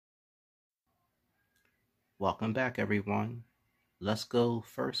Welcome back, everyone. Let's go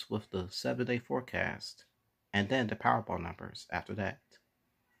first with the 7-day forecast and then the Powerball numbers after that.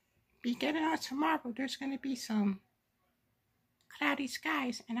 Beginning on tomorrow, there's going to be some cloudy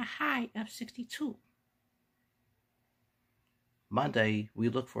skies and a high of 62. Monday, we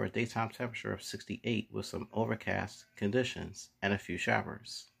look for a daytime temperature of 68 with some overcast conditions and a few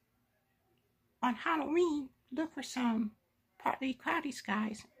showers. On Halloween, look for some partly cloudy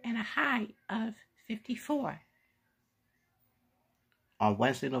skies and a high of 54. On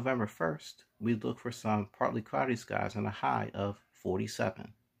Wednesday, November 1st, we look for some partly cloudy skies and a high of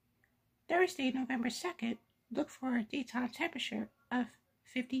 47. Thursday, November 2nd, look for a daytime temperature of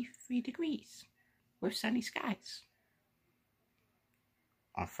 53 degrees with sunny skies.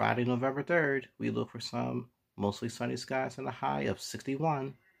 On Friday, November 3rd, we look for some mostly sunny skies and a high of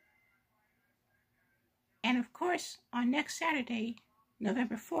 61. And of course, on next Saturday,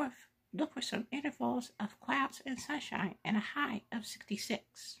 November 4th, look for some intervals of clouds and sunshine and a high of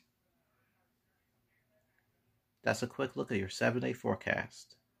 66. That's a quick look at your 7-day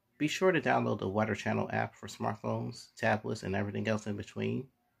forecast. Be sure to download the Weather Channel app for smartphones, tablets, and everything else in between.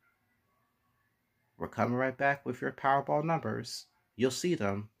 We're coming right back with your Powerball numbers. You'll see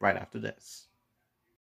them right after this.